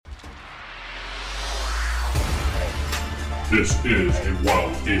This is a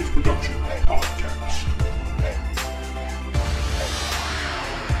Wild Age Production podcast.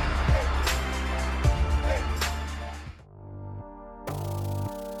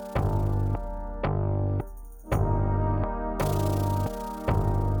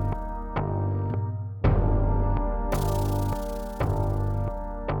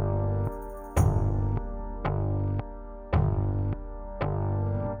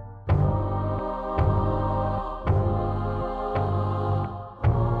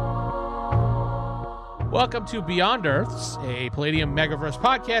 Welcome to Beyond Earths, a Palladium Megaverse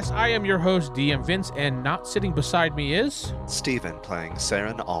podcast. I am your host, DM Vince, and not sitting beside me is... Steven playing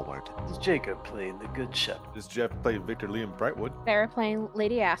Saren Allward. This is Jacob playing the Good Shepherd. This is Jeff playing Victor Liam Brightwood. Sarah playing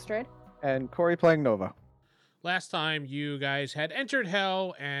Lady Astrid. And Corey playing Nova. Last time you guys had entered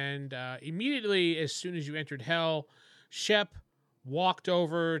Hell, and immediately as soon as you entered Hell, Shep walked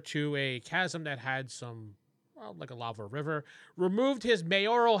over to a chasm that had some... like a lava river, removed his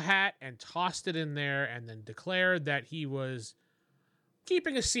mayoral hat and tossed it in there, and then declared that he was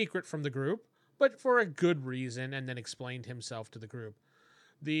keeping a secret from the group, but for a good reason, and then explained himself to the group.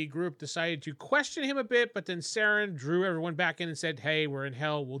 The group decided to question him a bit, but then Saren drew everyone back in and said, hey, we're in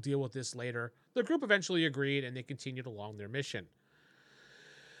Hell, we'll deal with this later. The group eventually agreed, and they continued along their mission.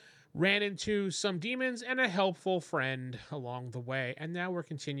 Ran into some demons and a helpful friend along the way, and now we're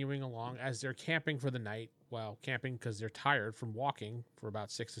continuing along as they're camping for the night. Well, camping because they're tired from walking for about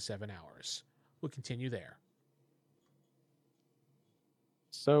 6 to 7 hours. We'll continue there.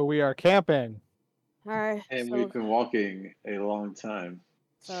 So we are camping. All right. And so, we've been walking a long time.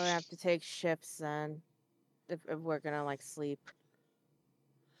 so we have to take shifts then, if we're gonna sleep.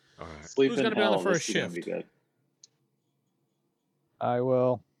 All right. Sleep Who's in gonna be on the hell, first this is gonna shift? be good. I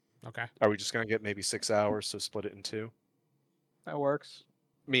will. Okay. Are we just going to get maybe 6 hours, so split it in two? That works.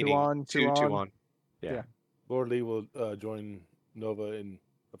 Meaning on, two on. Yeah. Lord Lee will join Nova in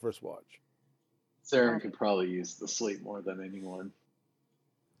the first watch. Saren could probably use the sleep more than anyone.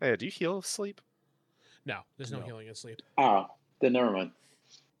 Hey, do you heal sleep? No, there's no No. healing in sleep. Ah, then never mind.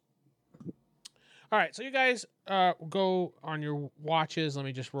 All right, so you guys go on your watches. Let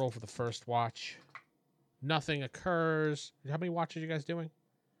me just roll for the first watch. Nothing occurs. How many watches are you guys doing?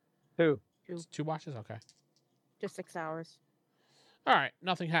 2. It's 2 watches? Okay. Just 6 hours. All right,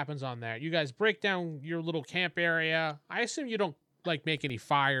 nothing happens on there. You guys break down your little camp area. I assume you don't make any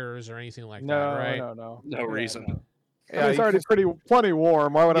fires or anything like that, right? No. No reason. Yeah, it's already plenty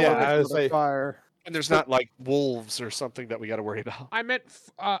warm. Why would I Yeah, want I to would say- a fire? And there's not like wolves or something that we got to worry about. I meant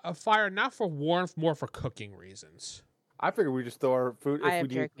a fire not for warmth, more for cooking reasons. I figured we just throw our food I if have we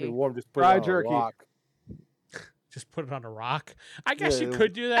need jerky. to be warm, just put Fried it on jerky. a rock. Just put it on a rock. I guess Yeah, you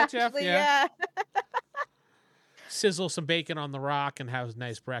could do that, Jeff. Actually, Yeah. yeah. Sizzle some bacon on the rock and have a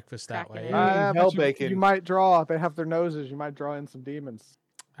nice breakfast that Cracking way. it. Yeah. But hell you, bacon. you might draw. They have their noses. You might draw in some demons.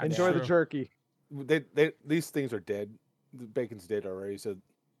 That's Enjoy the true. jerky. These things are dead. The bacon's dead already, so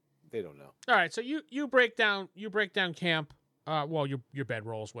they don't know. All right, so you break down camp. Your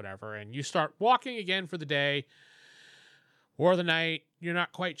bedrolls, whatever, and you start walking again for the day or the night. You're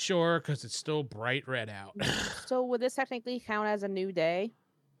not quite sure because it's still bright red out. So would this technically count as a new day?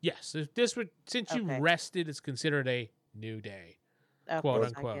 Yes, if this would since you Okay. rested, it's considered a new day. Okay, Quote, so I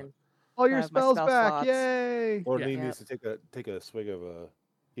unquote. can- All your Have my spells spell back. slots. Yay! Lord Yeah. Lee Yeah. needs to take a swig of a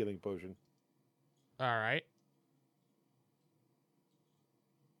healing potion. All right.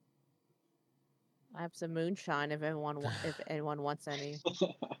 I have some moonshine if anyone wants any.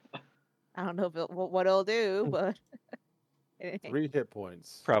 I don't know what it'll do, but 3 hit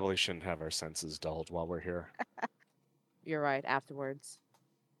points. Probably shouldn't have our senses dulled while we're here. you're right. Afterwards,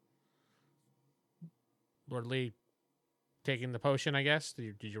 Lord Lee taking the potion, I guess.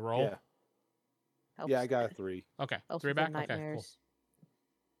 Did you roll? Yeah. helps, Yeah, I got a 3. Okay. helps 3 with the back? Okay, cool. nightmares.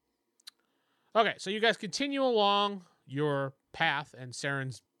 Okay, so you guys continue along your path and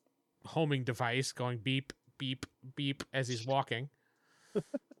Saren's homing device going beep, beep, beep as he's walking,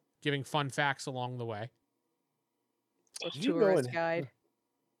 giving fun facts along the way. Did you know Tourist in- guide.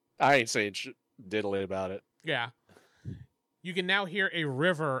 I ain't saying diddly about it. Yeah. You can now hear a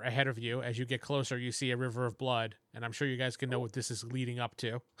river ahead of you. As you get closer, you see a river of blood, and I'm sure you guys can know what this is leading up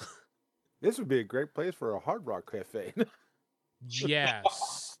to. This would be a great place for a Hard Rock Cafe.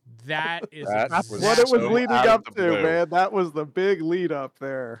 Yes, that is That's That's what it was so leading out of up the to, blue. man. That was the big lead up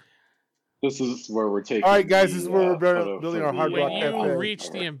there. This is where we're taking. All right, guys, the, this is where we're photo building for our Hard the, Rock when Cafe. you reach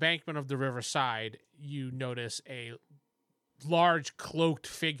the embankment of the riverside, you notice a large cloaked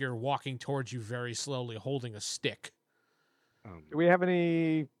figure walking towards you very slowly, holding a stick. Do we have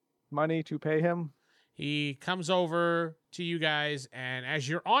any money to pay him? He comes over to you guys, and as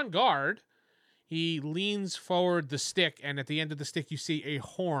you're on guard, He leans forward the stick, and at the end of the stick, you see a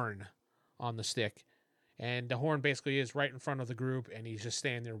horn on the stick. And the horn basically is right in front of the group, and he's just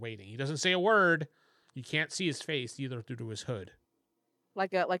standing there waiting. He doesn't say a word. You can't see his face either due to his hood.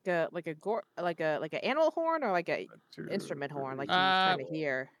 Like an animal horn or like a instrument horn, like he's trying to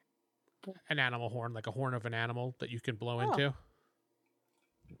hear. An animal horn, like a horn of an animal that you can blow Oh. into.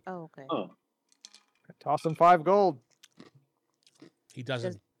 Oh, okay. Oh, Toss him 5 gold. He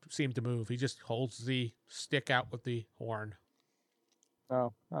doesn't seem to move. He just holds the stick out with the horn.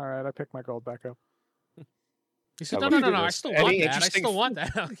 Oh, all right. I picked my gold back up. He said, How no, about no, no, I this? still Any want that. I interesting- still want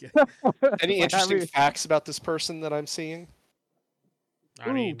that. Okay. Any Like, interesting I mean- facts about this person that I'm seeing?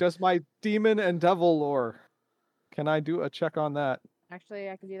 I mean, does my demon and devil lore? Can I do a check on that? Actually,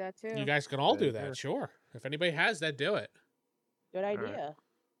 I can do that too. you guys can all do Yeah, that, sure. If anybody has that, do it. Good right. idea.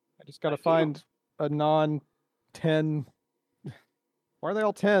 I just got to find a non-10. Why are they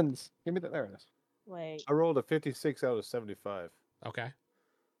all 10s? Give me that. There it is. Wait. I rolled a 56 out of 75. Okay.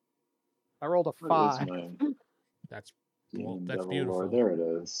 I rolled a where is 5. mine? That's Demon that's Devil beautiful. Lord. There it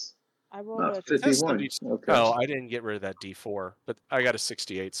is. I rolled Not a 51. 70. Okay. Oh, I didn't get rid of that D4, but I got a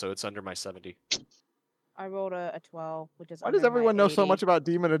 68, so it's under my 70. I rolled a 12, which is Why does under my everyone know so 80. much about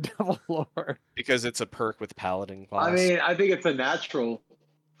demon and devil lore? Because it's a perk with Paladin class. I mean, I think it's a natural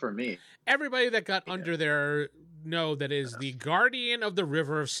for me. Everybody that got under there know that is the guardian of the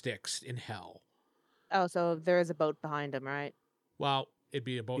River of Styx in hell. Oh, so there is a boat behind him, right? Well, it'd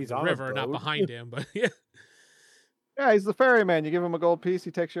be a boat in He's the on a river, not boat. behind him, but yeah. Yeah, he's the ferryman. You give him a gold piece, he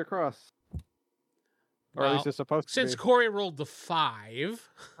takes you across. Or at Well, least it's supposed to Since be. Corey rolled the 5,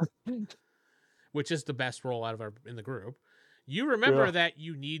 which is the best roll out of our in the group, you remember Yeah. that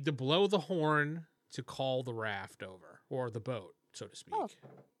you need to blow the horn to call the raft over, or the boat, so to speak. Oh.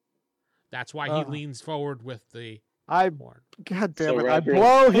 That's why he leans forward with the I horn. God damn So it! I Raptor-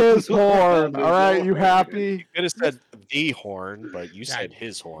 blow his horn. All right, you happy? You could have said the horn, but you Yeah, said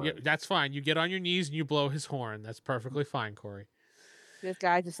his horn. Yeah, that's fine. You get on your knees and you blow his horn. That's perfectly fine, Corey. This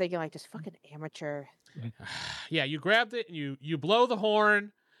guy's just thinking like, just fucking amateur. Yeah, you grabbed it and you blow the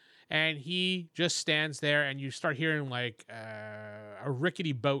horn, and he just stands there, and you start hearing like a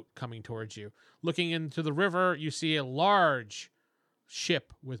rickety boat coming towards you. Looking into the river, you see a large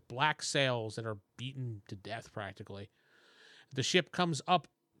ship with black sails that are beaten to death practically. The ship comes up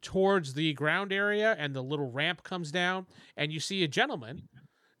towards the ground area, and the little ramp comes down, and you see a gentleman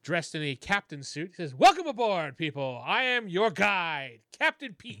dressed in a captain's suit. He says, "Welcome aboard, people. I am your guide,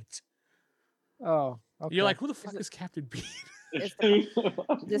 Captain Pete." Oh, okay. You're like, who the fuck is Captain Pete?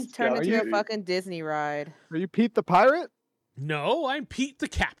 Just turn Are into you- a fucking Disney ride. Are you Pete the pirate? No, I'm Pete the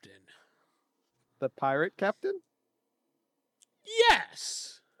Captain. The pirate captain?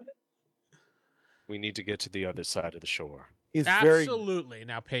 Yes, We need to get to the other side of the shore. He's very absolutely.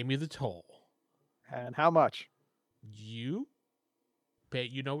 Now pay me the toll. And how much? You pay.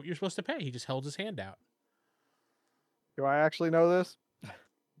 You know what you're supposed to pay. He just held his hand out. Do I actually know this?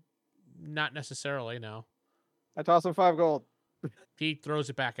 Not necessarily. No. I toss him 5 gold. He throws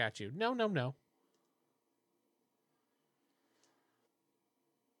it back at you. No, no, no.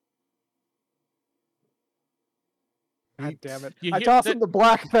 God damn it! You I hear toss that- him the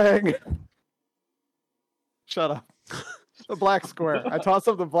black thing. Shut up. The black square. I toss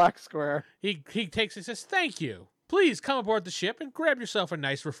him the black square. He takes it. Says, "Thank you. Please come aboard the ship and grab yourself a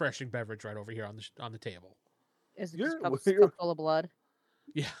nice, refreshing beverage right over here on the table." Is it You're- just cup, you're- cup full of blood?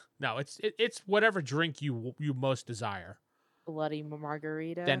 Yeah. No, it's whatever drink you most desire. Bloody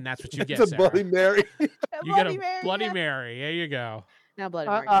margarita. Then that's what you get. it's a Sarah. Bloody Mary. You get a Mary, Bloody yeah. Mary. There you go. Now Bloody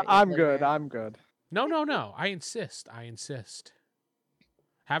Margarita. yeah, I'm Bloody good. Mary. I'm good. No, no, no. I insist. I insist.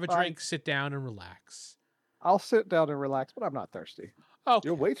 Have a Fine. drink, sit down, and relax. I'll sit down and relax, but I'm not thirsty. Oh,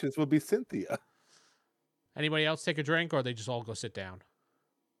 Your waitress will be Cynthia. anybody else take a drink, or they just all go sit down?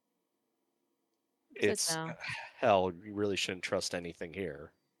 Sit It's down. hell. You really shouldn't trust anything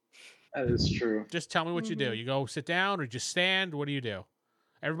here. That is true. Just tell me what you do. Mhm. You go sit down, or just stand. What do you do?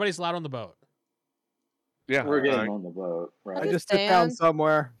 Everybody's allowed on the boat. Yeah, We're getting on the boat, I right? just just sit down stand.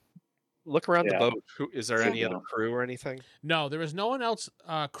 somewhere. look around Yeah. the boat. Is there Sit any other down. crew or anything? No, there is no one else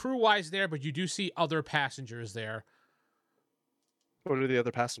crew-wise there, but you do see other passengers there. What do the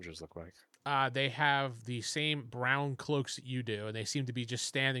other passengers look like? They have the same brown cloaks that you do, and they seem to be just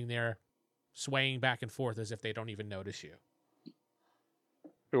standing there, swaying back and forth as if they don't even notice you.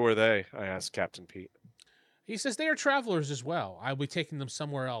 Who are they? I asked Captain Pete. He says they are travelers as well. I'll be taking them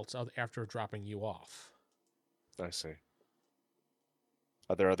somewhere else after dropping you off. I see.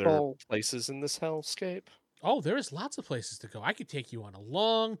 Are there other Oh. places in this hellscape? Oh, there is lots of places to go. I could take you on a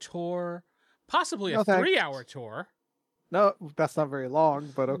long tour, possibly a No, thanks. 3-hour tour. No, that's not very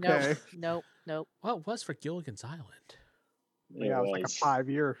long, but okay. Nope. Well, it was for Gilligan's Island. Yeah, it was like a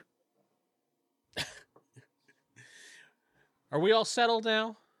 5-year. Are we all settled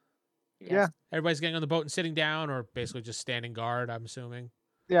now? Yeah. Everybody's getting on the boat and sitting down, or basically just standing guard, I'm assuming?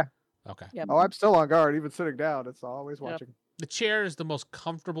 Yeah. Okay. Yep. Oh, I'm still on guard, even sitting down. It's always Yep. watching. The chair is the most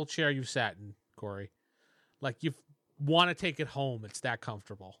comfortable chair you've sat in, Corey. Like, you want to take it home. It's that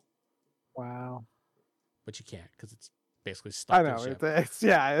comfortable. Wow. But you can't, because it's basically stuck I to know. the ship.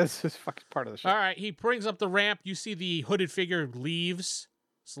 It's just fucking part of the show. All right, he brings up the ramp. You see the hooded figure leaves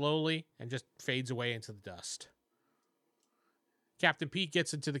slowly and just fades away into the dust. Captain Pete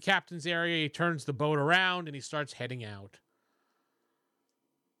gets into the captain's area. He turns the boat around and he starts heading out.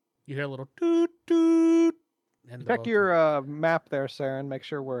 You hear a little toot toot. And the Check boat- your map there, Saren. Make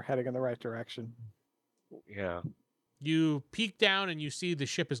sure we're heading in the right direction. Yeah. You peek down and you see the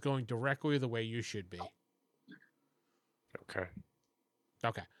ship is going directly the way you should be. Okay.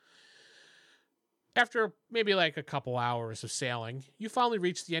 Okay. After maybe like a couple hours of sailing, you finally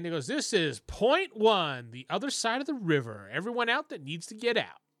reach the end. He goes, "This is point 1, the other side of the river. Everyone out that needs to get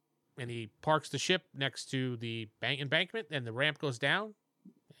out." And he parks the ship next to the embankment, and the ramp goes down,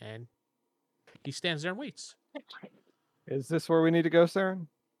 and he stands there and waits. Is this where we need to go, Saren?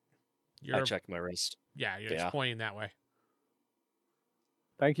 You're, I checked my wrist. Yeah, you're Yeah. just pointing that way.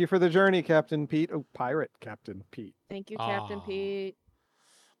 Thank you for the journey, Captain Pete. Oh, pirate Captain Pete. Thank you, Captain Aw. Pete.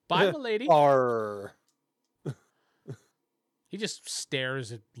 Bye, milady. Arr. He just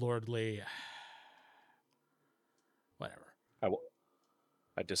stares at Lord Lee. Whatever.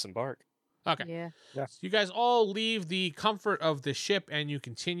 I disembark. Okay. Yeah. So you guys all leave the comfort of the ship and you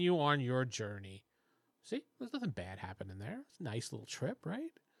continue on your journey. See, there's nothing bad happening there. It's a nice little trip, right?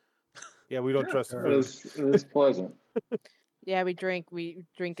 Yeah, we don't trust It the was pleasant. Yeah, we drink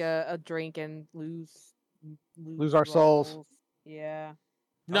a drink and Lose our souls. Yeah.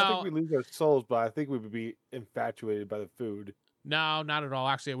 I don't No, think we lose our souls, but I think we would be infatuated by the food. no, not at all.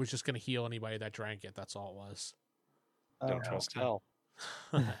 Actually, it was just going to heal anybody that drank it. That's all it was. Don't Oh. trust hell.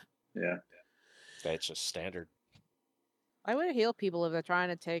 Yeah. That's just standard. I would heal people if they're trying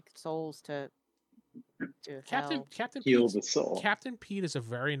to take souls to hell. Captain Heal Pete's- the soul. Captain Pete is a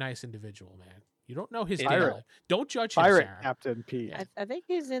very nice individual, man. You don't know his It daily is. life. Don't judge him, Pirate Sarah. Captain Pete. Yeah. I think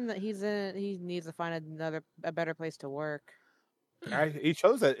he needs to find a better place to work. He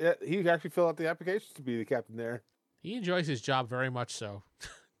chose that. He actually filled out the application to be the captain there. He enjoys his job very much so.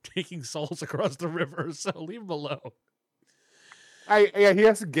 Taking souls across the river, so leave him alone. Yeah, he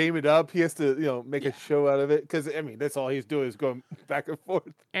has to game it up. He has to, make a show out of it because that's all he's doing is going back and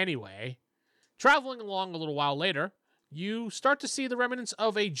forth. Anyway, traveling along a little while later, you start to see the remnants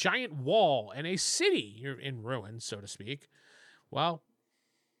of a giant wall and a city. You're in ruins, so to speak. Well,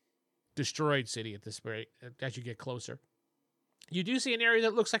 destroyed city at this rate as you get closer. You do see an area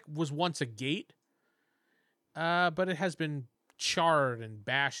that looks like was once a gate, but it has been charred and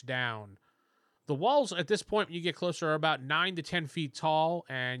bashed down. The walls at this point, when you get closer, are about 9 to 10 feet tall,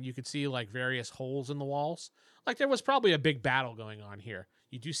 and you can see like various holes in the walls. Like there was probably a big battle going on here.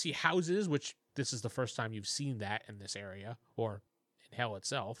 You do see houses, which this is the first time you've seen that in this area, or in hell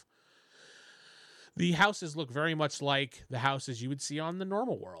itself. The houses look very much like the houses you would see on the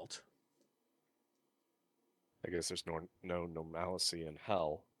normal world. I guess there's no normalcy in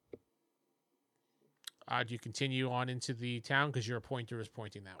hell. Do you continue on into the town? Because your pointer is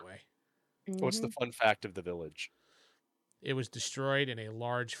pointing that way. What's the fun fact of the village? It was destroyed in a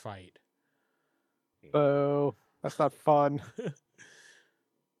large fight. Oh, that's not fun.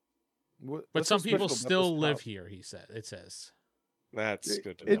 But some people still live here, he said. It says. That's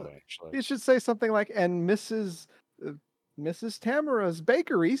good to It- know, actually. You should say something like, and Mrs. Tamara's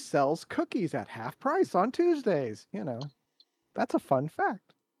bakery sells cookies at half price on Tuesdays. That's a fun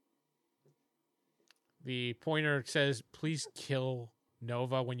fact. The pointer says, "Please kill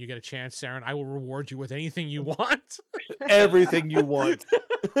Nova when you get a chance, Saren. I will reward you with anything you want." Everything you want.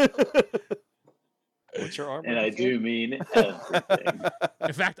 What's your armor? And I do mean everything.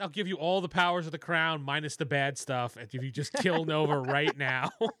 In fact, I'll give you all the powers of the crown minus the bad stuff if you just kill Nova right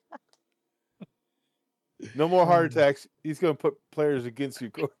now. No more heart attacks. He's going to put players against you.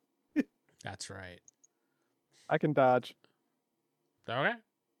 That's right. I can dodge. Okay.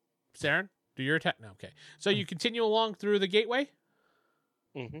 Saren, do your attack. No, okay. So you continue along through the gateway?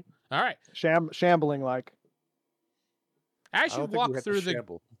 Mm-hmm. All right. Shambling like. As I you don't think we walk have to through the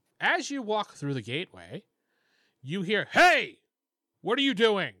shamble. As you walk through the gateway, you hear, "Hey! What are you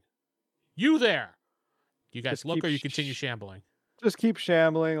doing? You there!" You guys Just look keep or you continue shambling? Just keep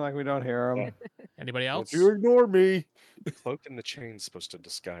shambling like we don't hear them. Anybody else? Don't you ignore me. Cloak and the chain's supposed to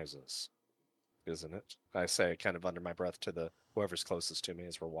disguise us. isn't it? I say kind of under my breath to the whoever's closest to me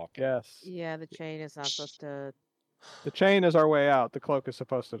as we're walking. Yes. Yeah, the chain is not supposed to. The chain is our way out. The cloak is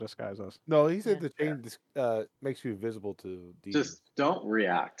supposed to disguise us. No, he said Yeah. the chain makes you visible to demons. Just don't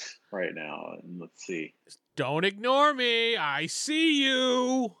react right now, and let's see. Don't ignore me. I see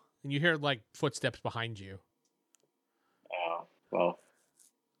you. And you hear like footsteps behind you. Well,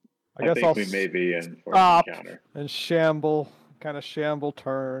 I I guess think I'll we may be in for stop. an encounter. and kind of shamble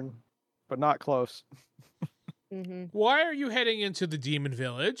turn, but not close. Mm-hmm. Why are you heading into the demon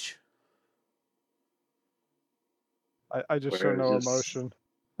village? I just show Where no is this? emotion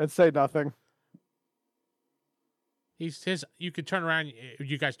and say nothing. You could turn around.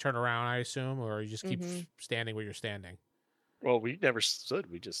 You guys turn around, I assume, or you just keep Mhm. standing where you're standing. Well, we never stood.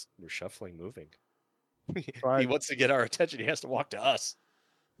 We're shuffling, moving. Right. He wants to get our attention. He has to walk to us.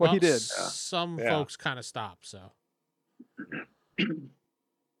 Well, he did. Some Yeah. folks kind of stop. So, all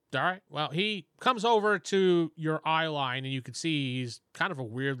right. Well, he comes over to your eye line, and you can see he's kind of a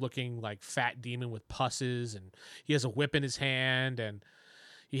weird-looking, like fat demon with pusses, and he has a whip in his hand, and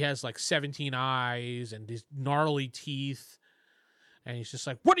he has like 17 eyes and these gnarly teeth, and he's just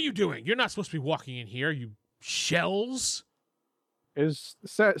like, "What are you doing? You're not supposed to be walking in here, you shells." Is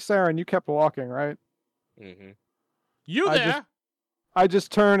Saren? You kept walking, right? Mm-hmm. You I there? just- I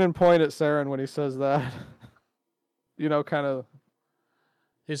just turn and point at Saren when he says that. Kind of.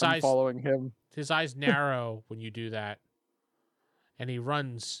 His I'm eyes following him. His eyes narrow when you do that. And he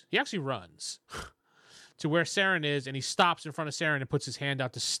runs. He actually runs to where Saren is, and he stops in front of Saren and puts his hand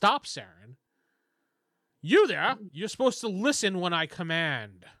out to stop Saren. You there? You're supposed to listen when I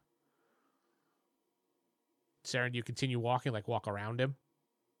command. Saren, do you continue walking, like walk around him?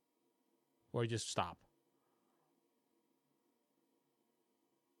 Or you just stop?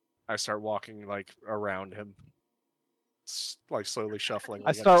 I start walking like around him, like slowly shuffling.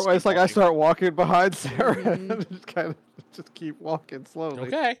 I start walking behind Saren. Mhm. just keep walking slowly.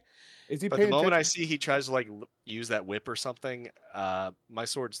 Okay. Is he But the paying moment I attention? see he tries to like use that whip or something, my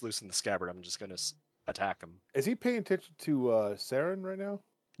sword's loose in the scabbard. I'm just gonna attack him. Is he paying attention to Saren right now?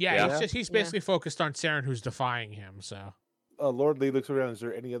 Yeah, Yeah. he's Yeah. basically focused on Saren, who's defying him, so. Lord Lee looks around. Is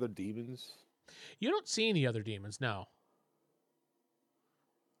there any other demons? You don't see any other demons, no.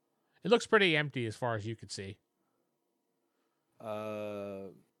 It looks pretty empty as far as you could see.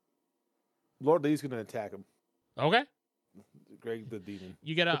 Lord Lee's going to attack him. Okay. Greg the demon.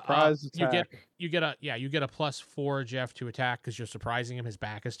 You get a Surprise you attack. get a +4, Jeff, to attack because you're surprising him. His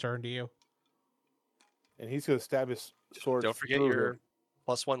back is turned to you. And he's going to stab his sword. Don't forget through your him.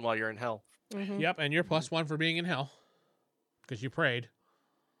 +1 while you're in hell. Mhm. Yep, and you're +1 for being in hell because you prayed.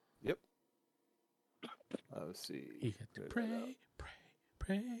 Yep. Let's see. You get to pray.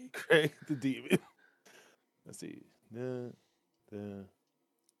 Greg the demon. Let's see.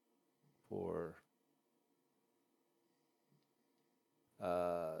 4.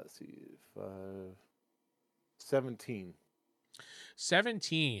 Let's see. 5. 17.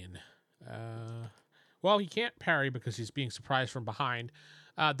 17. Well, he can't parry because he's being surprised from behind.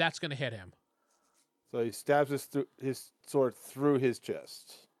 That's going to hit him. So he stabs his sword through his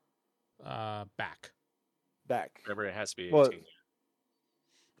chest. Back. Back. Remember, it has to be 18. Well,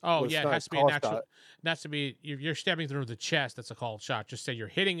 Oh, Well, it's yeah, it not has to be a call natural. shot. It has to be, if you're stabbing through the chest, that's a called shot. Just say you're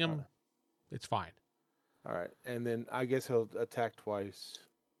hitting him. It's fine. All right. And then I guess he'll attack twice.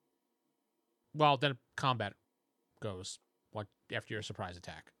 Well, then combat goes after your surprise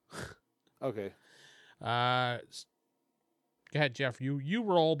attack. Okay. Go ahead, Jeff. You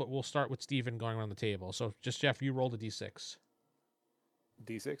roll, but we'll start with Steven going around the table. So just Jeff, you roll the d6.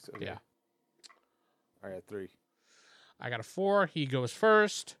 D6? Okay. Yeah. All right, 3. I got a 4. He goes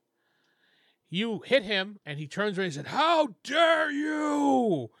first. You hit him, and he turns around and said, "How dare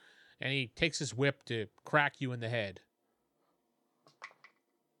you!" And he takes his whip to crack you in the head.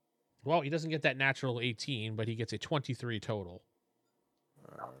 Well, he doesn't get that natural 18, but he gets a 23 total.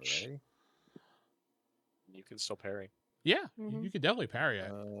 All right. You can still parry. Yeah, Mhm. you could definitely parry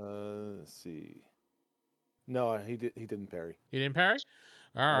it. Let's see. No, he didn't parry. He didn't parry?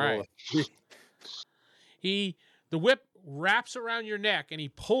 All I right. rolled a 3. The whip wraps around your neck and he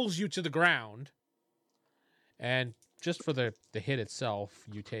pulls you to the ground. And just for the hit itself,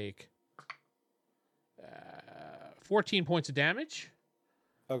 you take 14 points of damage.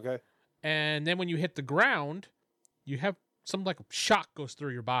 Okay. And then when you hit the ground, you have some like shock goes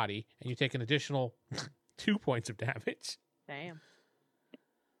through your body and you take an additional 2 points of damage. Damn.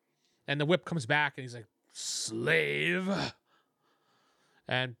 And the whip comes back and he's like, "Slave."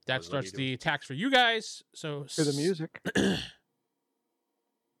 And that What starts are you the attacks for you guys. So To the music.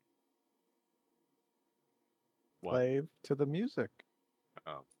 What? Slave to the music.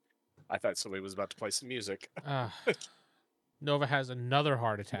 Oh. I thought somebody was about to play some music. Nova has another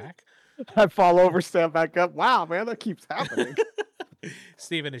heart attack. I fall over, stand back up. Wow, man, that keeps happening.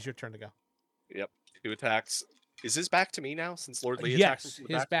 Steven, it's your turn to go. Yep. 2 attacks. Is his back to me now since Lord Lee attacked him Yes, from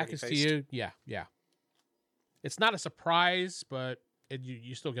the his back back when is he to faced? you. Yeah. It's not a surprise, but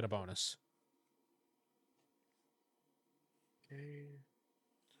you still get a bonus.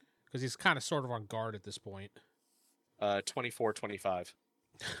 Because he's kind of sort of on guard at this point. 24, 25.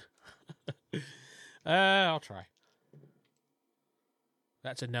 I'll try.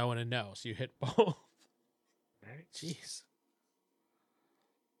 That's a no and a no, so you hit both. Right. Jeez.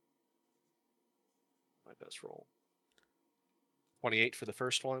 My best roll. 28 for the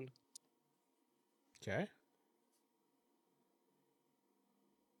first one. Okay.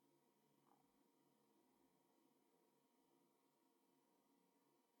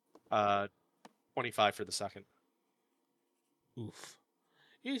 Uh, 25 for the second. Oof.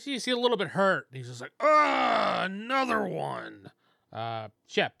 You see a little bit hurt. He's just like, another one.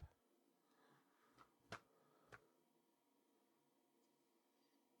 Shep.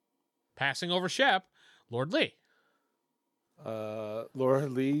 Passing over Shep, Lord Lee. Laura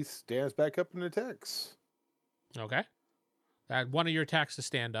Lee stands back up and attacks. Okay. One of your attacks to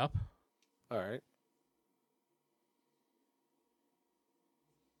stand up. All right.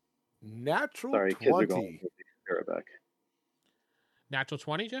 Natural Sorry, kids are 20. going. Be right back. Natural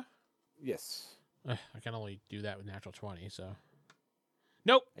 20, Jeff? Yes. I can only do that with natural 20, so.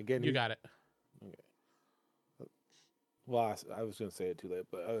 Nope. Again, You got it. Well, I was going to say it too late,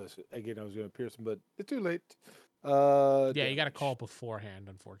 but I was going to pierce him, but it's too late. Yeah, you got to call beforehand,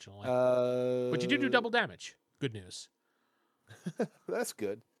 unfortunately. But you do double damage. Good news. That's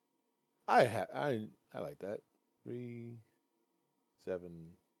good. I like that. 3, 7,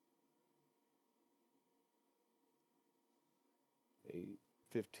 8,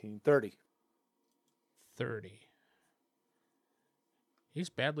 15, 30. 30. He's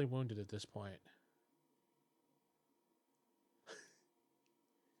badly wounded at this point.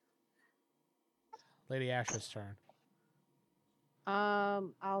 Lady Ash's turn.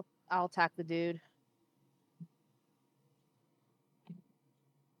 I'll attack the dude.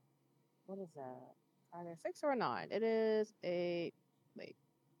 What is that? Either 6 or a 9. It is a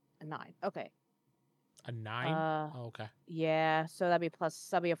 9. Okay. A 9? Oh, okay. Yeah, so that'd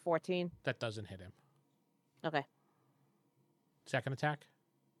be a 14. That doesn't hit him. Okay. Second attack?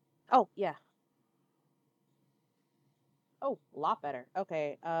 Oh, yeah. Oh, a lot better.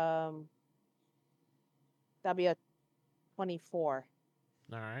 Okay. That'd be a 24.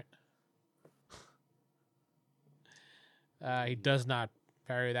 All right. He does not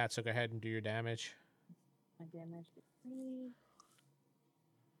parry that, so go ahead and do your damage. My damage is 3.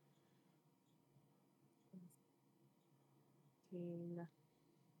 15.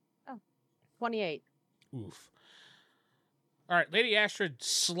 Oh, 28. Oof. All right, Lady Astrid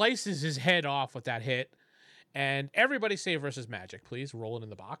slices his head off with that hit. And everybody say versus magic, please. Roll it in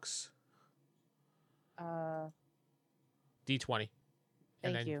the box. D20. And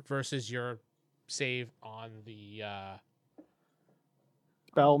Thank then you. versus your save on the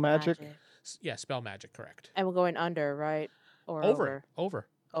Spell magic. spell magic, correct. And we're going under, right? Or Over.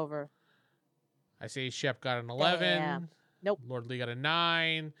 Over. I see Shep got an 11. Damn. Nope. Lord Lee got a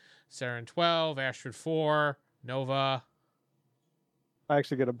 9. Saren 12. Astrid 4. Nova. I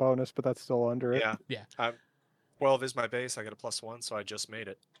actually get a bonus, but that's still under it. Yeah. 12 is my base. I got a +1, so I just made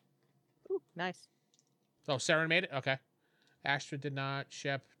it. Ooh, nice. Oh, Saren made it? Okay. Astrid did not.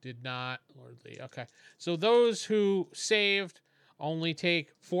 Shep did not. Lord Lee. Okay. So those who saved only take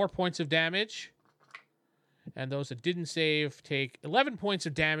 4 points of damage. And those that didn't save take 11 points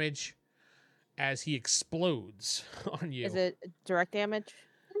of damage as he explodes on you. Is it direct damage?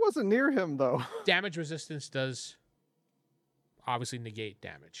 I wasn't near him, though. Damage resistance does obviously negate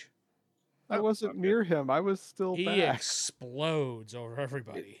damage. I wasn't near him. I was still He back. explodes over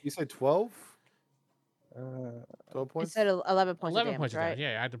everybody. You said 12? 12 I points? said 11 points 11 of damage, points of right? damage.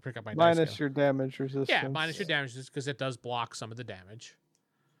 Yeah, I had to pick up my dice Minus scale. your damage resistance. Yeah, minus your damage because it does block some of the damage.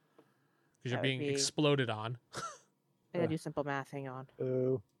 Because you're That would being be- exploded on. I gotta do simple math. Hang on.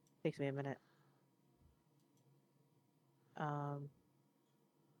 Oh. Takes me a minute.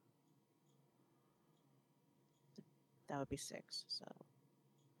 That would be 6. So,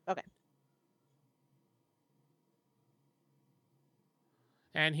 okay.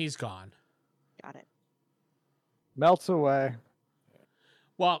 And he's gone. Got it. Melts away.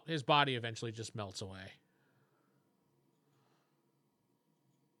 Well, his body eventually just melts away.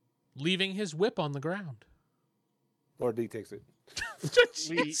 Leaving his whip on the ground. Lord D takes it.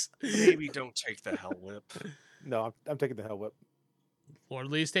 Maybe don't take the hell whip. No, I'm taking the hell whip. Lord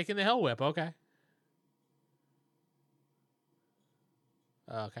Lee's taking the hell whip. Okay.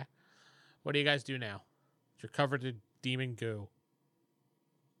 Okay. What do you guys do now? You're covered in demon goo.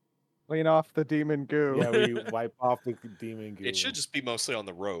 Clean off the demon goo. Yeah, we wipe off the demon goo. It should just be mostly on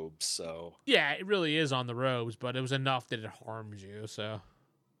the robes, so Yeah, it really is on the robes, but it was enough that it harms you. So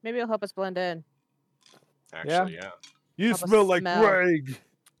Maybe it'll help us blend in. actually, yeah. You Help us smell like smell. Greg.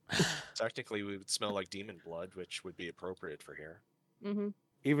 Technically, we would smell like demon blood, which would be appropriate for here. Mm-hmm.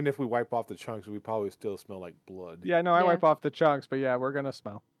 Even if we wipe off the chunks, we probably still smell like blood. Yeah, no, I Yeah. wipe off the chunks, but yeah, we're gonna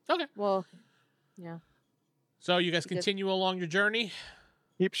smell. okay. Well, yeah. So you guys Just- continue along your journey.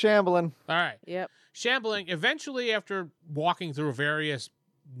 Keep shambling. All right. Yep. Shambling, eventually, after walking through various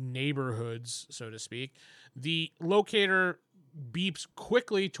neighborhoods, so to speak, the locator beeps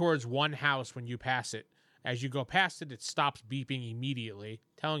quickly towards one house when you pass it. As you go past it, it stops beeping immediately,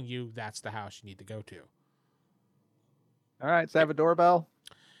 telling you that's the house you need to go to. All right, so I have a doorbell.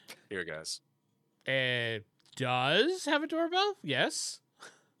 Here, guys. It does have a doorbell? Yes.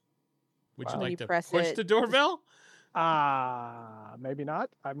 Would you Wow. like You to press push it, the doorbell? Maybe not.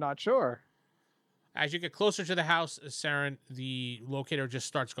 I'm not sure. As you get closer to the house, Saren, the locator just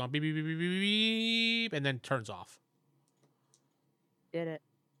starts going beep, beep, beep, beep, beep, beep, and then turns off. Did it.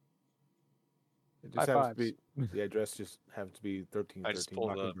 It High just happens to fives. be, the address just happens to be 1313. I just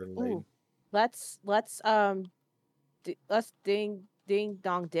pulled it up. Ooh. Let's ding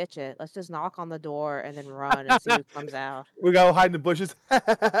dong ditch it. Let's just knock on the door and then run and see who comes out. We go hide in the bushes.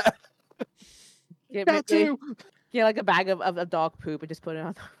 Get, Tattoo. get like a bag of dog poop and just put it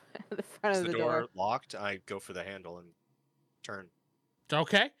on the front Is of the the door door. locked? I go for the handle and turn.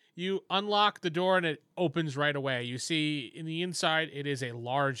 Okay. You unlock the door and it opens right away. You see in the inside, it is a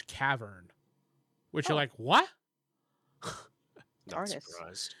large cavern, which you're Oh. like, what? Not Artist.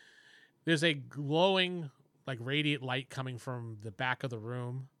 surprised. There's a glowing, like radiant light coming from the back of the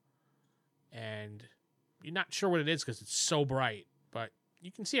room. And you're not sure what it is because it's so bright, but you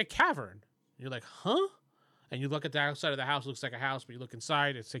can see a cavern. You're like, huh? And you look at the outside of the house, it looks like a house, but you look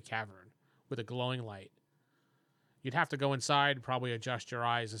inside, it's a cavern with a glowing light. You'd have to go inside and probably adjust your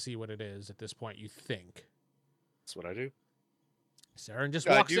eyes to see what it is at this point, you think. That's what I do. Saren just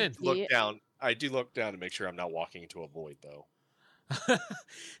I walks do in. look Yeah. down. I do look down to make sure I'm not walking into a void, though.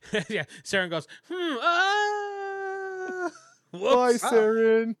 Yeah, Saren goes, Bye, whoops.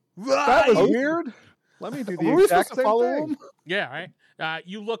 Saren. That was Oh. weird. Let me do the Were we exact supposed to same follow thing. him? Yeah, right.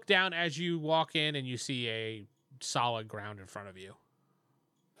 You look down as you walk in and you see a solid ground in front of you.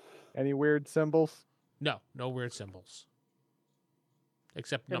 Any weird symbols? No weird symbols.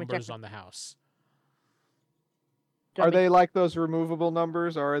 Except Let me check numbers the- on the house. Do I Are make- they like those removable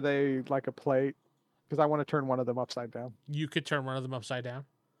numbers, or are they like a plate? Because I want to turn one of them upside down. You could turn one of them upside down.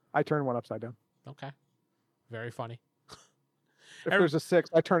 I turn one upside down. Okay. Very funny. If Every- there's a 6,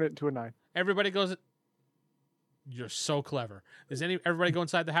 I turn it into a 9. Everybody goes. You're so clever. Does everybody go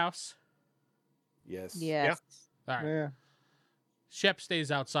inside the house? Yes. Yes. All right. Yeah. Shep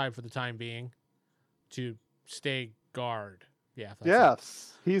stays outside for the time being to stay guard. Yeah. that's it.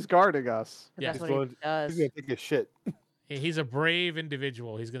 Yes, he's guarding us. 'Cause Yeah. That's He's what going- he does. He's gonna take a shit. He's a brave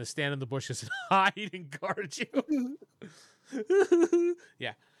individual. He's going to stand in the bushes and hide and guard you.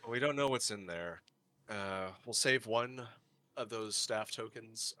 Yeah. We don't know what's in there. We'll save one of those staff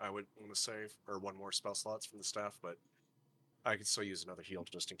tokens. I would want to save, or one more spell slots from the staff, but I could still use another heal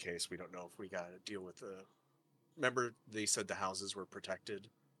just in case. We don't know if we got to deal with the. Remember, they said the houses were protected,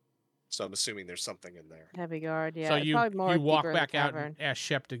 so I'm assuming there's something in there. Heavy guard. Yeah. So it's you probably more walk deeper in the back out cavern. and ask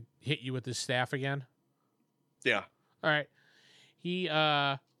Shep to hit you with his staff again. Yeah. All right. He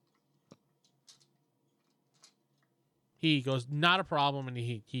goes, not a problem, and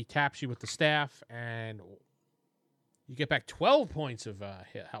he taps you with the staff, and you get back 12 points of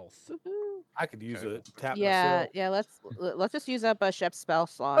health. Woohoo. I could use a tap Yeah, myself. yeah. Let's just use up a Shep's spell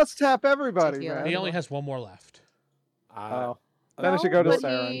slot. Let's tap everybody, Tequila. man. He only has one more left. Oh, then I should go to but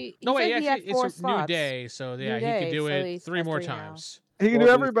Saren. he No, wait, said he had actually, 4 it's a new slots. day, so yeah, he day, can do so it he 3 has more 3 now. times. He can do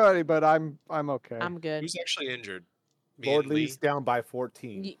Lord, everybody, but I'm okay. I'm good. Who's actually injured? Me Lord and Lee? Lee's down by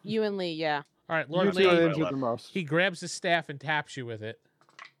 14. You and Lee, yeah. All right, you Lord two are Lee, injured the most. he grabs his staff and taps you with it,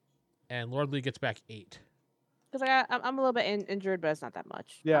 and Lord Lee gets back 8. Because I'm a little bit injured, but it's not that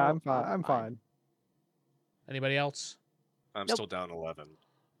much. Yeah, I'll- I'm fine. I'll I'm be fine. Anybody else? I'm Nope. still down 11.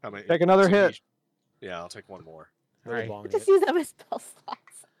 How many? Take another so hit. Yeah, I'll take one more. All right, Long Just hit. use up his spell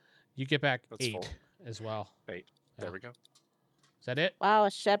slots. you get back That's 8 full. as well. 8. Yeah. There we go. Is that it? Wow,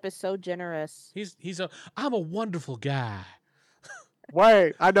 Shep is so generous. I'm a wonderful guy.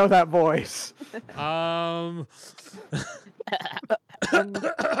 Wait, I know that voice. Is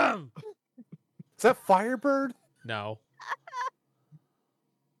that Firebird? No.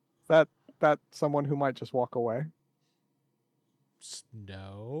 that someone who might just walk away?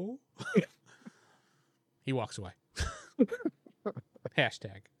 No. He walks away.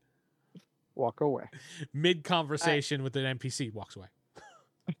 Hashtag. Walk away. Mid conversation with an NPC, walks away.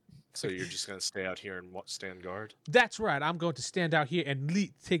 So you're just gonna stay out here and stand guard? That's right. I'm going to stand out here and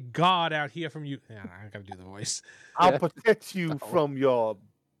take God out here from you. Yeah, I gotta do the voice. I'll protect you from your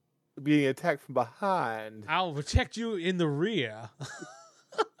being attacked from behind. I'll protect you in the rear.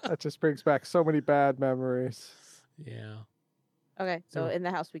 That just brings back so many bad memories. Yeah. Okay, so Yeah. in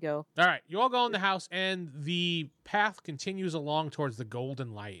the house we go. All right. You all go in the house, and the path continues along towards the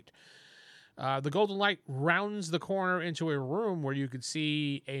golden light. The golden light rounds the corner into a room where you could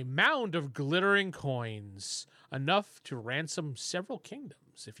see a mound of glittering coins, enough to ransom several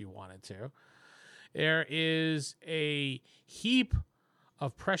kingdoms if you wanted to. There is a heap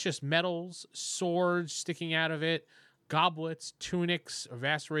of precious metals, swords sticking out of it, goblets, tunics, a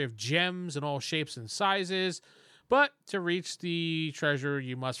vast array of gems in all shapes and sizes. But to reach the treasure,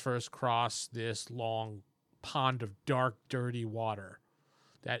 you must first cross this long pond of dark, dirty water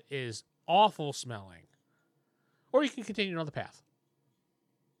that is awful smelling. Or you can continue on the path.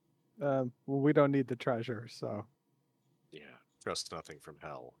 Well, we don't need the treasure, so Yeah. Trust nothing from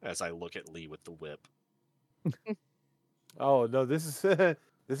hell. As I look at Lee with the whip. Oh no, this is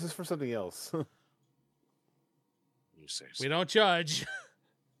this is for something else. You say so. We don't judge.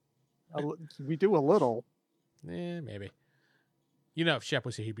 we do a little. Maybe. You know, if Shep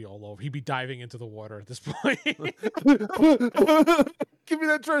was here, he'd be all over. He'd be diving into the water at this point. Give me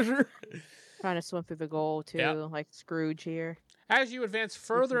that treasure. Trying to swim through the gold too, Yep. like Scrooge here. As you advance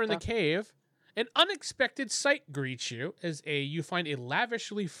further in the stuff. cave, an unexpected sight greets you as you find a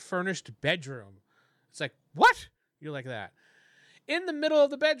lavishly furnished bedroom. It's like, what? You're like that. In the middle of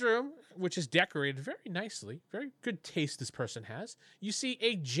the bedroom, which is decorated very nicely, very good taste this person has, you see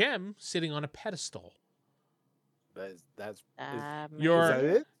a gem sitting on a pedestal. That's Your- is that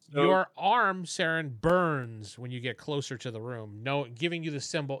it? Your arm, Saren, burns when you get closer to the room, giving you the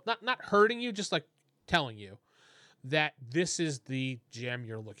symbol, not hurting you, just like telling you that this is the gem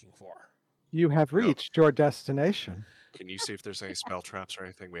you're looking for. You have reached your destination. Can you see if there's any spell traps or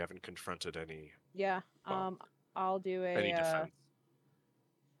anything? We haven't confronted any Yeah. Well, I'll do any defense.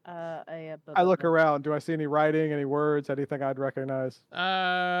 I look around. Do I see any writing, any words, anything I'd recognize?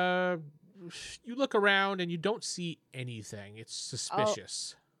 You look around and you don't see anything. It's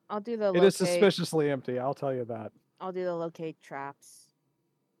suspicious. I'll do the It locate. is suspiciously empty, I'll tell you that. I'll do the locate traps.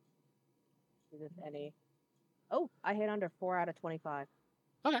 See if any. Oh, I hit under 4 out of 25.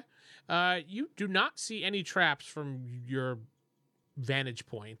 You do not see any traps from your vantage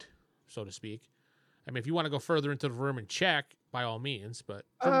point, so to speak. I mean, if you want to go further into the room and check, by all means, but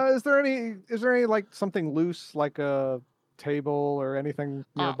Is there any like something loose, like a table or anything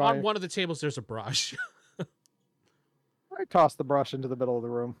nearby? on one of the tables, there's a brush. I toss the brush into the middle of the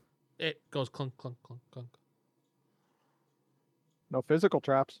room. It goes clunk, clunk, clunk, clunk. No physical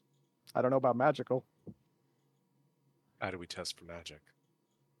traps. I don't know about magical. How do we test for magic?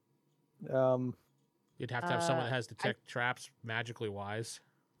 You'd have to have someone that has detect traps magically wise.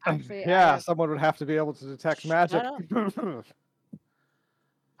 Actually, yeah, someone would have to be able to detect magic.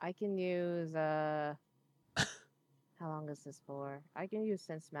 I can use how long is this for? I can use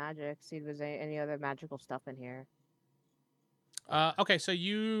sense magic. See if there's any other magical stuff in here. Okay, so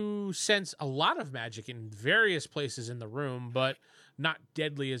you sense a lot of magic in various places in the room, but not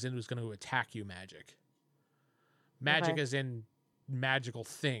deadly as in who's going to attack you magic. Magic Okay. as in magical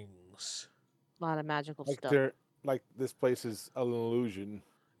things. A lot of magical Like stuff. like this place is an illusion.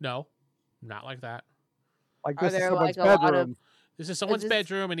 No, not like that. Like Are this is there, someone's like, a lot of- bedroom. This is someone's this-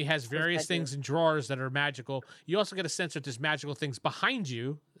 bedroom, and he has various bedroom. things in drawers that are magical. You also get a sense that there's magical things behind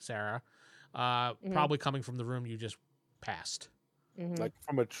you, Sarah, probably coming from the room you just passed. Mhm. Like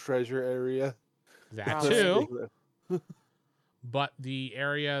from a treasure area. That Probably. too. But the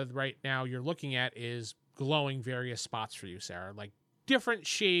area right now you're looking at is glowing various spots for you, Sarah. Like different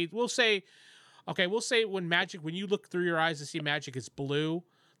shades. We'll say when you look through your eyes to see magic, it's blue.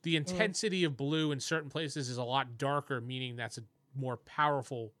 The intensity of blue in certain places is a lot darker, meaning that's a more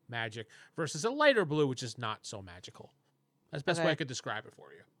powerful magic versus a lighter blue, which is not so magical. That's the best way Okay. I could describe it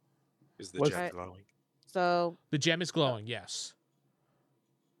for you. Is the Was- gem Right. glowing? So The gem is glowing, yes.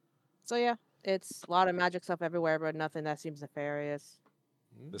 yeah, it's a lot of magic stuff everywhere, but nothing that seems nefarious.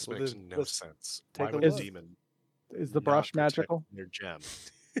 This Well, makes let's- no let's sense. take Why a would a look. demon Is the not brush protect magical? their gem?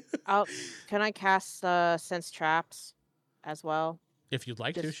 Can I cast sense traps as well If you'd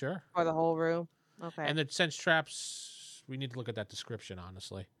like to, Just- sure. for the whole room? Okay. And the sense traps, we need to look at that description,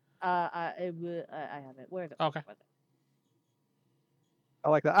 honestly. I have it. Where the Okay. where I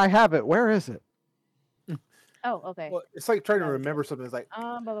like that. I have it. Where is it? Oh, okay. Well, it's like trying to Got it. remember something. It's like,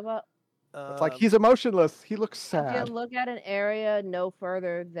 Blah, blah, blah. It's like he's emotionless. He looks You sad. look at an area no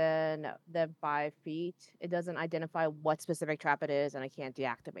further than 5 feet. It doesn't identify what specific trap it is, and I can't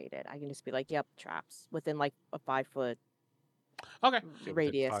deactivate it. I can just be like, "Yep, traps," within like a 5-foot Okay, So within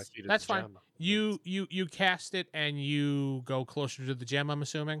radius. 5 feet of that's the fine. gem. You cast it and you go closer to the gem. I'm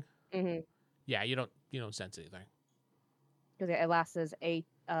assuming. Mm-hmm. Yeah, you don't sense anything. Because it lasts as 8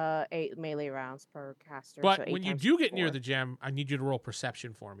 melee rounds per caster. But so 8 when you times do get near 4. the gem, I need you to roll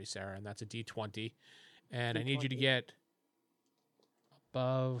perception for me, Sarah, and that's a D20. And I need you to D20. get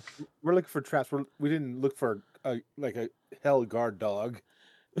above. we're looking for traps. We didn't look for a hell guard dog.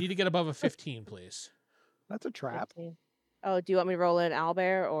 You need to get above a 15, please. That's a trap. 15. Oh, do you want me to roll in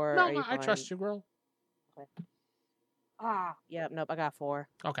Owlbear or? No, are you I trust fine? you, girl. Yeah, nope, I got 4.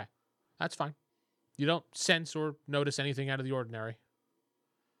 Okay, that's fine. You don't sense or notice anything out of the ordinary.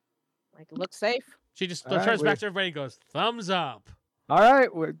 Like, looks safe. She just All right, turns back we- to everybody and goes, thumbs up. All right,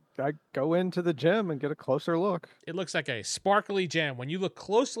 I go into the gym and get a closer look. It looks like a sparkly gem. When you look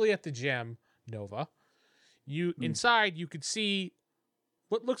closely at the gem, Nova, inside you could see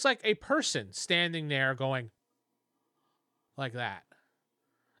what looks like a person standing there going like that.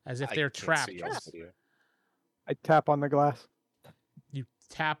 As if I they're can't trapped. see on this video. I tap on the glass. You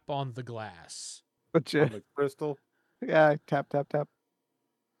tap on the glass. But On the crystal. yeah, I tap.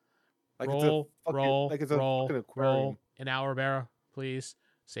 Like roll, it's a fucking, roll, like it's a roll, fucking aquarium. roll. An hour bearer, please.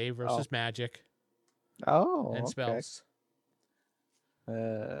 Save versus magic Oh, and okay. spells.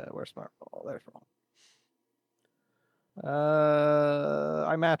 Where's my roll? There's roll.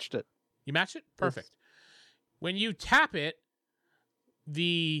 I matched it. You match it? Perfect. When you tap it,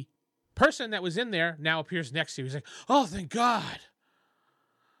 the person that was in there now appears next to you. He's like, oh, thank God.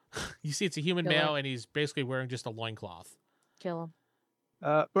 You see it's a human Kill male, him. and he's basically wearing just a loincloth. Kill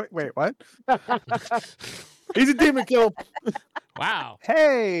him. Wait, what? He's a demon kill. Wow.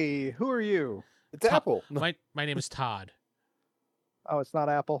 Hey, who are you? It's Apple. My name is Todd. Oh, it's not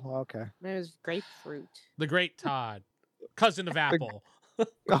Apple. Okay. It was grapefruit. The great Todd. Cousin of Apple.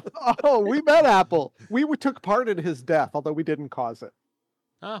 Oh, we met Apple. We took part in his death, although we didn't cause it.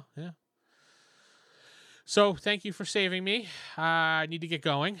 Oh, yeah. So, thank you for saving me. I need to get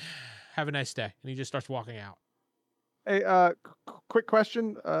going. Have a nice day. And he just starts walking out. Hey, quick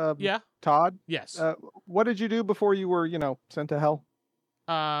question. Yeah? Todd, Yes. what did you do before you were, sent to hell?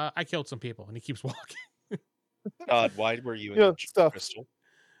 I killed some people, and he keeps walking. God, why were you in Yeah, the stuff. crystal?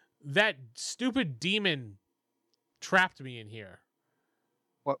 That stupid demon trapped me in here.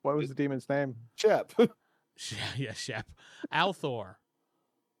 What was the demon's name? Chap. Yeah, Shep. Althor.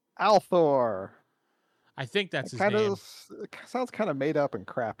 Althor. I think that's his Kind name. of sounds kind of made up and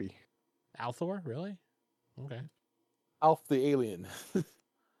crappy. Althor? Really? Okay. Alf the alien.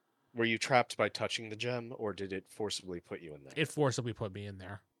 Were you trapped by touching the gem, or did it forcibly put you in there? It forcibly put me in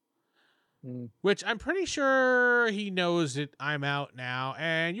there. Hmm. Which I'm pretty sure he knows that I'm out now,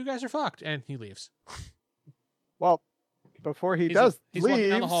 and you guys are fucked. And he leaves. Well, before he He's leave, walking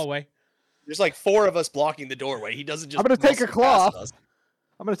down the hallway. There's like 4 of us blocking the doorway. He doesn't just. I'm gonna take a muscle past cloth. us.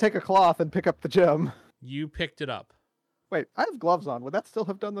 I'm going to take a cloth and pick up the gem. You picked it up. Wait, I have gloves on. Would that still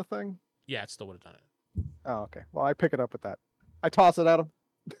have done the thing? Yeah, it still would have done it. Oh, okay. Well, I pick it up with that. I toss it at him.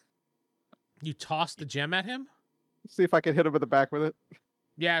 You tossed the gem at him? See if I can hit him in the back with it.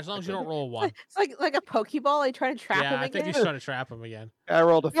 Yeah, as long as you don't roll a 1. It's like a Pokeball. Are you trying to trap Yeah, him I again? think he's trying to trap him again. I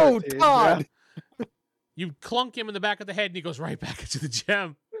rolled a Oh, 13. Todd! yeah. You clunk him in the back of the head, and he goes right back into the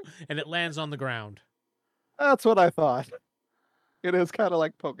gem, and it lands on the ground. That's what I thought. It is kind of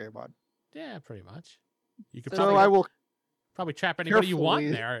like Pokemon. Yeah, pretty much. You could So probably, So I will. probably trap anybody you want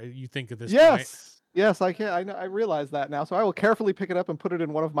in carefully- there, you think, at this point. Yes, I can. I know. I realize that now. So I will carefully pick it up and put it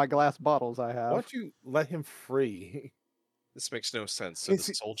in one of my glass bottles I Why have. don't you let him free? This makes no sense. So the Is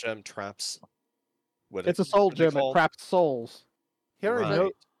he- soul gem traps. What It's a soul what do they gem. It call- traps souls. He already Right.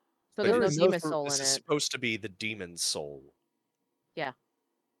 knows. So But there's no knows demon for- soul in This is it. supposed to be the demon's soul. Yeah.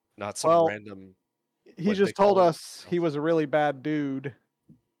 Not some Well, random. He What just they call told it. us he was a really bad dude.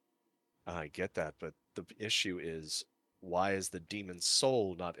 I get that, but the issue is, why is the demon's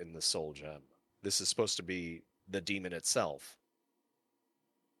soul not in the soul gem? This is supposed to be the demon itself.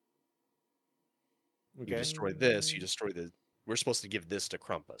 You Okay. destroy this, you destroy the. We're supposed to give this to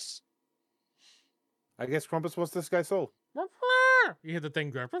Krampus. I guess Crumpus wants this guy's soul. You hear the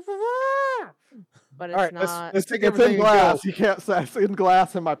thing go. But it's All right, not. let's take It's everything in and go. glass. You can't say it's in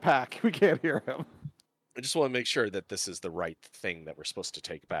glass in my pack. We can't hear him. I just want to make sure that this is the right thing that we're supposed to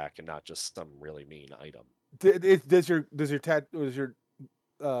take back, and not just some really mean item. Does your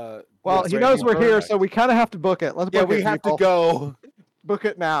Well, Yes, he right, knows you we're are here, right. so we kind of have to book it. Let's yeah, book we it, have to people. go. Book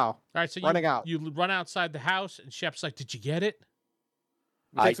it now. All right, so Running out. you run outside the house, and Shep's like, "Did you get it?"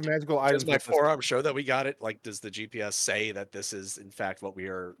 We take some magical items. Does my with us. forearm show that we got it? Like, does the GPS say that this is in fact what we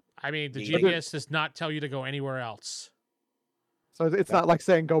are? I mean, the Yeah. GPS does not tell you to go anywhere else. So it's not like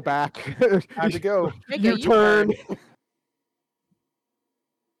saying go back. Time to go. Make a You turn. U-turn.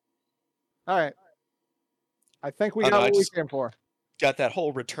 All right. I think we Oh, got no, I what we just- came for. Got that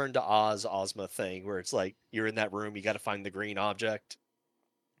whole Return to Oz Ozma thing where it's like you're in that room, you got to find the green object.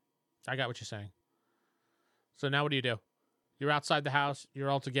 I got what you're saying. So now what do? You're outside the house. You're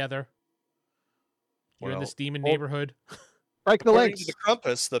all together. You're in this demon neighborhood. Break the According links. to the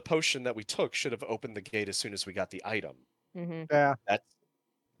compass, the potion that we took should have opened the gate as soon as we got the item. Mhm. Yeah. That's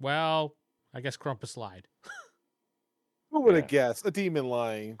Well, I guess Krampus lied. Who would have Yeah. guessed? A demon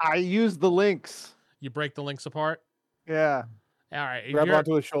lying. I used the links. You break the links apart. Yeah. All right. Grab you're-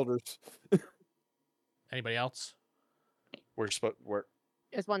 onto his shoulders. Anybody else? we're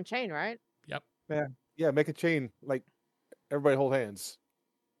It's one chain, right? Yep. Yeah, make a chain. Like, everybody hold hands.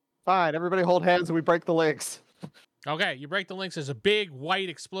 Fine. Everybody hold hands and we break the links. Okay. You break the links. There's a big white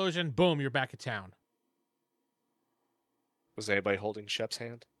explosion. Boom. You're back at town. was anybody holding Shep's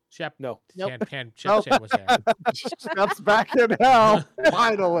hand? Shep. No. Nope. Shep's hand was there. Steps back in hell.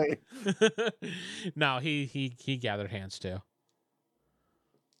 Finally. No, he gathered hands too.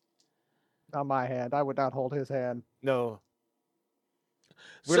 Not my hand. I would not hold his hand. No.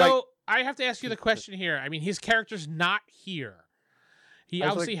 So We're like- I have to ask you the question here. I mean, his character's not here. He I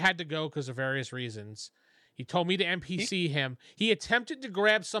was obviously like- had to go because of various reasons. He told me to NPC him. He attempted to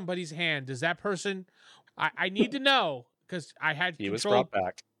grab somebody's hand. Does that person? I need to know because I had He was control. brought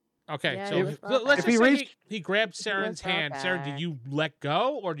back. Okay, Yeah, so he was brought let's back. just If he say reached- he grabbed was Saren's brought hand. Saren, did back. you let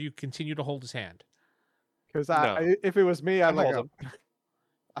go or do you continue to hold his hand? Because No. if it was me, I'd I let hold go.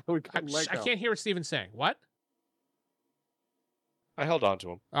 I would I, let I go. can't hear what Steven's saying. What? I held on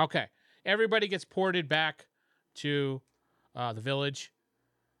to him. Okay. Everybody gets ported back to the village.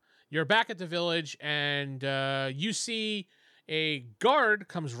 You're back at the village, and you see a guard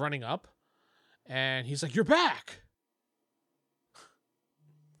comes running up, and he's like, "You're back!"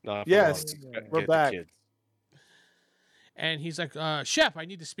 Not for Yes, long. we're Get the back. kids. And he's like, "Shep, I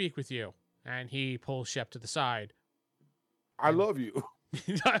need to speak with you." And he pulls Shep to the side. I love you.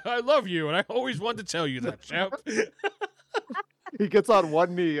 I love you, and I always wanted to tell you that, Shep. He gets on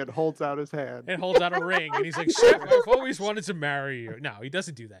one knee and holds out his hand. And holds out a ring, and he's like, "Shep, I've always wanted to marry you." No, he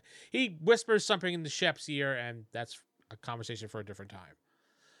doesn't do that. He whispers something into Shep's ear, and that's a conversation for a different time.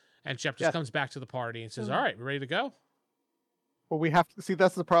 And Shep just Yes. comes back to the party and says, "All right, we ready to go?" Well, we have to see.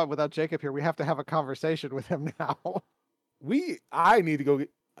 That's the problem without Jacob here. We have to have a conversation with him now. I need to go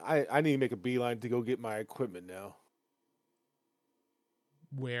get. I need to make a beeline to go get my equipment now.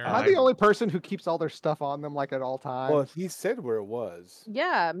 Where? Am I the only person who keeps all their stuff on them like at all times? Well, he said where it was.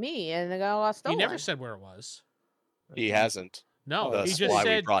 Yeah, me, and it got all He stolen. never said where it was. He hasn't. No, That's he just why we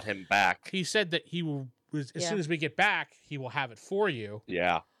said brought him back. he said that he will. As Yeah. soon as we get back, he will have it for you.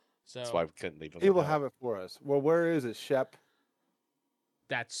 Yeah, So that's why we couldn't leave him. He will without. have it for us. Well, where is it, Shep?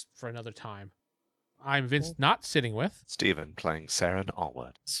 that's for another time. I'm Vince, not sitting with. Stephen playing Saren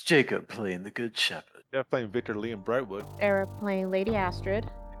Allwood. It's Jacob playing the Good Shepherd. They're playing Victor Lee and Brightwood. Eric playing Lady Astrid.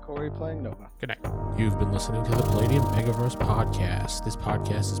 Corey playing Nova. Good night. You've been listening to the Palladium Megaverse podcast. This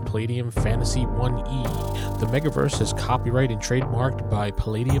podcast is Palladium Fantasy 1E. The Megaverse is copyright and trademarked by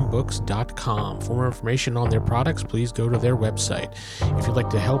PalladiumBooks.com. For more information on their products, please go to their website. If you'd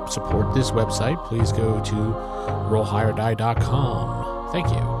like to help support this website, please go to RollHigherDie.com. Thank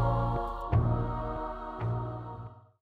you.